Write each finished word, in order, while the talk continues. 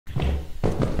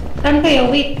Saan kayo?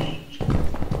 Wait.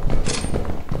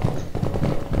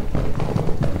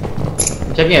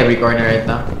 I'm checking every corner right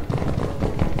now.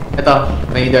 Ito,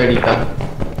 may door dito.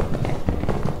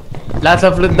 Lots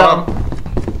of loot down.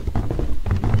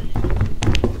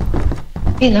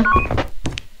 Yun ah.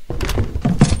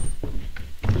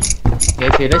 You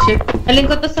guys hear that shit? Aling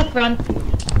ko to sa front.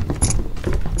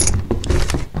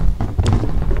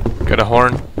 Got a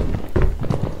horn.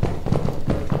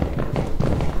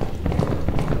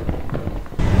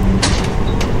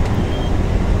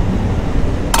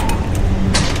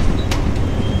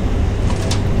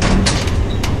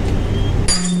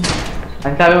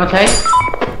 Ang sabi mo, Chay?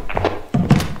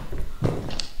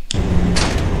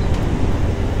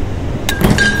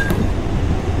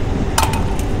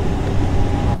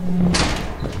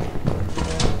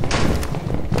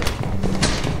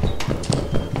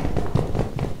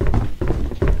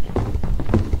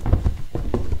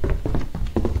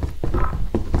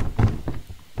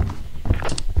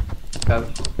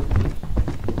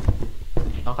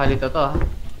 Ang kalito to ha.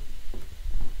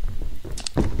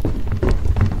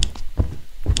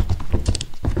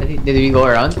 Did we go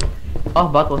around? Oh,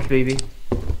 bottles baby.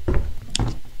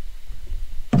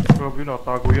 Grabe,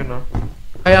 natago yun ah.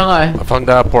 Kaya nga eh. I found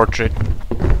a portrait.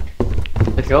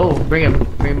 Let's go. Bring him.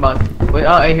 Bring him back. Wait,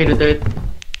 I hear the turret.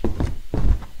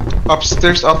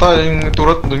 Upstairs ata yung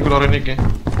turret, doon ko narinig eh.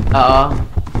 Oo.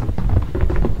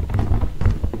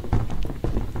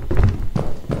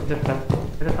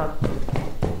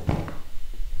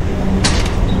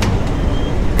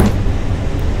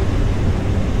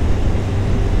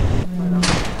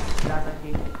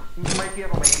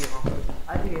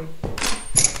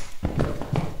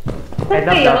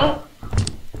 Saan kayo?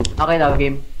 Okay na,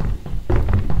 game.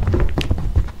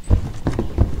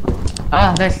 Ah,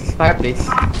 nice. Fireplace.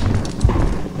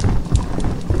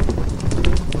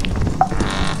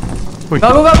 Uy. Go,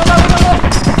 go, go, go, go, go, go!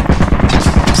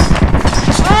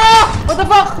 Ah! What the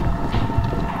fuck?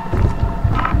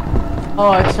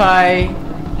 Oh, Chai.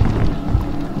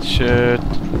 Shit.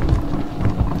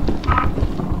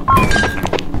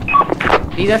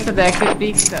 Lead us to the exit,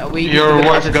 please. Your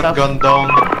wife got gunned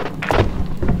down.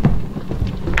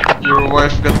 Your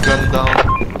wife got gunned down.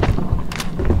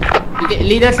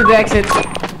 Lead us to the exit.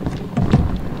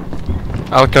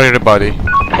 I'll carry the body.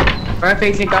 Where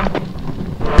facing come?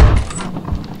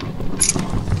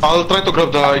 I'll try to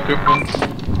grab the equipment.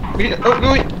 Wait,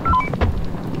 wait.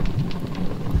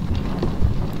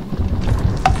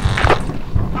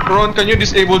 Ron, can you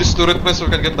disable this turret please so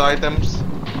we can get the items?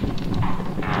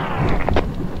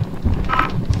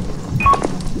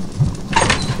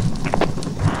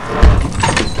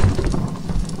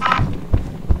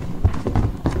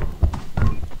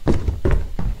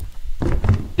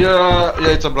 Yeah,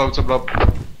 it's a blob, it's a blob.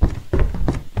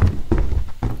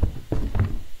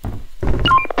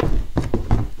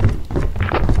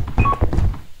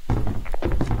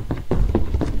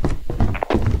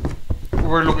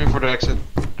 We're looking for the exit.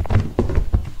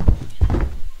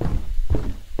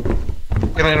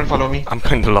 Can anyone follow me? I'm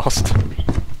kinda lost.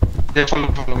 Yeah, follow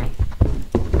me.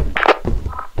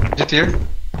 Is it here?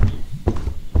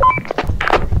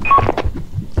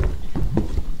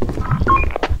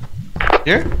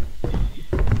 Here?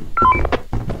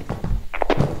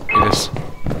 It is.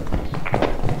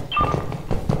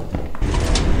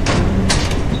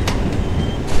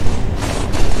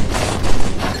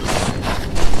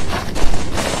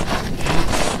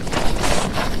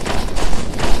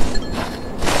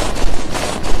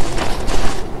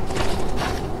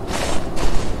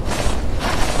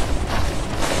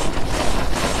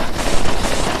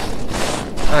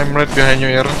 I'm right behind you,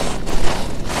 Aaron.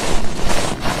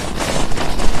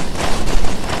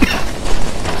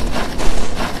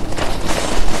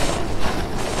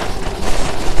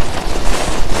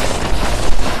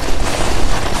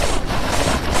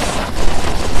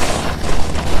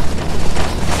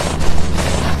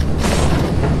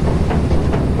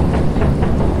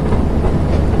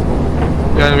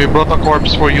 Yeah, and we brought a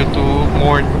corpse for you to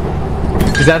mourn.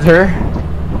 Is that her?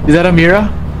 Is that Amira?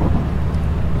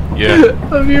 Yeah.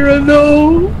 Amira,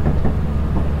 no!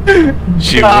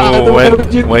 She God, why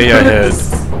would you went way do ahead.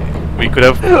 this? We could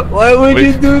have. Why would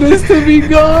you do this to me,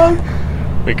 God?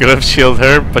 We could have shielded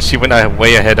her, but she went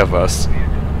way ahead of us.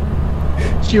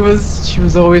 She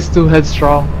was always too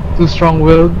headstrong, too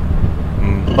strong-willed.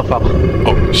 Mm. Oh fuck!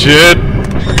 Oh shit!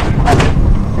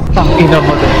 Fucking no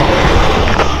mother.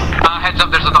 Heads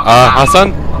up, there's a dog.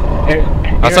 Hassan?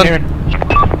 Hassan? Aaron.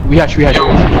 We hush. Careful.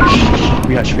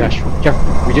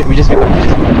 We just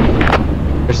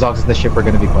There's dogs in the ship. We're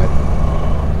gonna be quiet.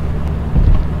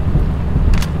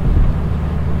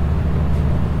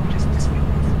 Just wait.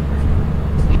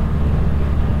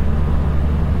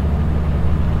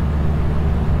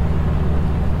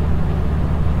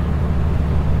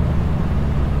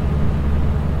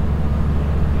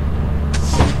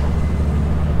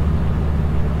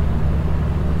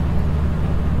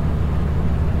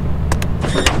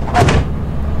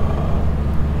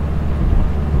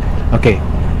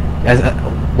 As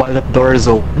while the door is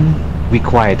open, we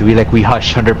quiet. We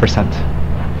hush 100%.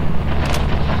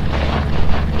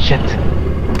 Shit.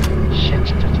 Shit.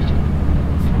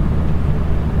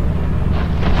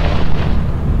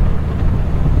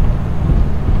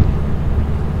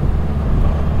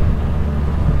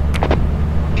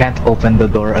 Can't open the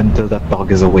door until that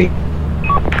dog is awake.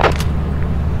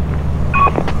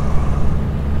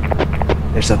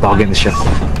 There's a dog in the ship.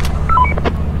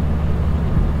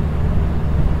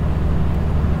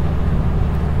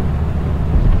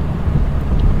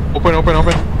 Open.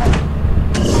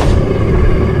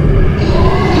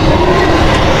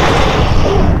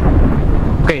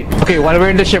 Okay, while we're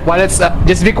in the ship, while it's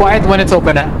just be quiet when it's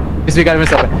open, Just be quiet when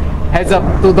it's open. Heads up,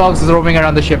 2 dogs roaming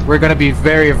around the ship. We're gonna be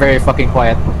very, very fucking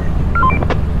quiet.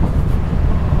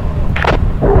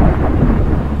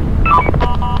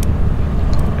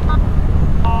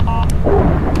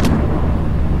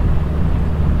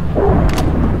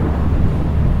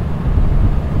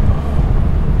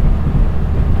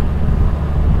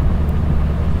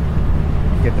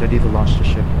 Get ready to launch the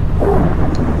ship.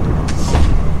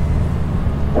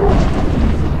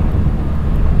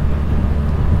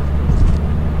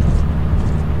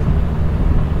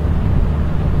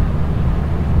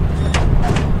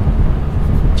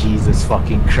 Jesus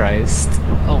fucking Christ.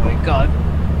 Oh my god.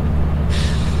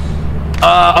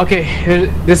 Okay,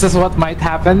 this is what might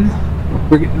happen.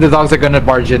 The dogs are gonna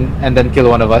barge in and then kill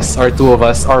one of us, or 2 of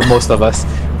us, or most of us.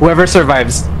 Whoever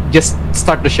survives, just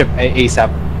start the ship ASAP.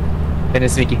 Then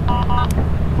it's Miki.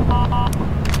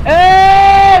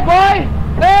 Hey, boy!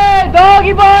 Hey,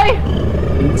 doggy boy!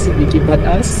 Si Miki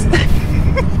badass.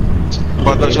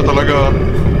 Badass siya talaga.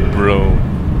 Bro.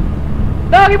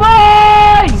 Doggy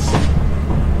boy!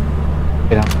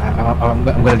 Wait lang, I'm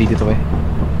gonna lead it away.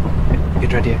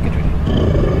 Get ready, get ready.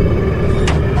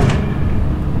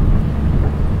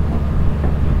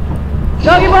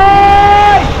 Doggy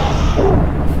boy!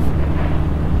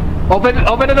 Open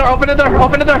the door, open the door,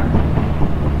 open the door!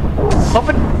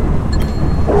 Open!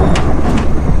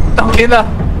 Tangina!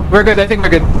 We're good, I think we're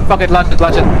good. Fuck it, launch it,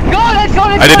 launch it. Go, let's go,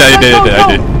 let's go! I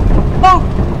did. Oh!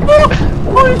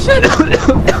 Holy shit!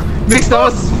 Mix, that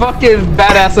was fucking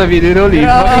badass of you, dude. Holy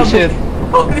fucking shit.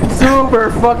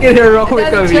 Super fucking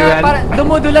heroic of you, man.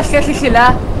 Dumudulas kasi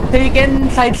sila. So you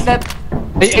can sidestep.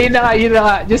 Ayun na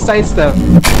nga. Just sidestep.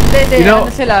 Hindi, You know,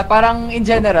 ano sila, parang in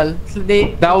general. So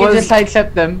they That you can was- just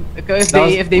sidestep them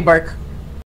if they bark.